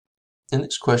In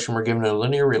this question, we're given a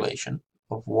linear relation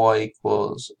of y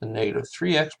equals a negative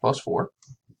 3x plus 4.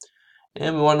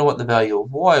 And we want to know what the value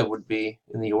of y would be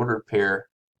in the ordered pair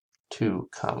 2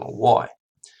 comma y.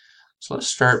 So let's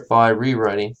start by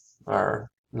rewriting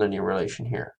our linear relation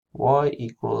here. Y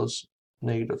equals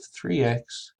negative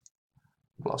 3x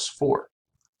plus 4.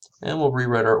 And we'll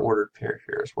rewrite our ordered pair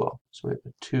here as well. So we have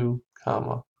a 2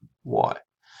 comma y.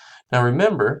 Now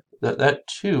remember that that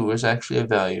 2 is actually a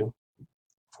value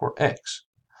for x.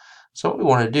 So what we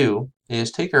want to do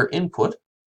is take our input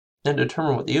and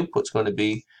determine what the output is going to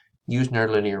be using our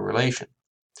linear relation.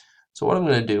 So what I'm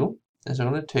going to do is I'm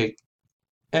going to take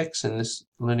x in this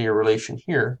linear relation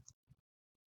here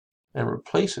and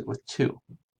replace it with 2.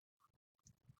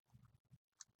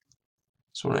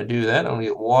 So when I do that, I'm going to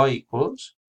get y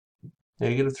equals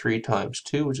negative 3 times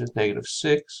 2, which is negative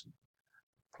 6,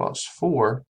 plus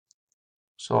 4.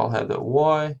 So I'll have that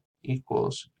y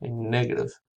equals a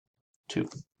negative 2.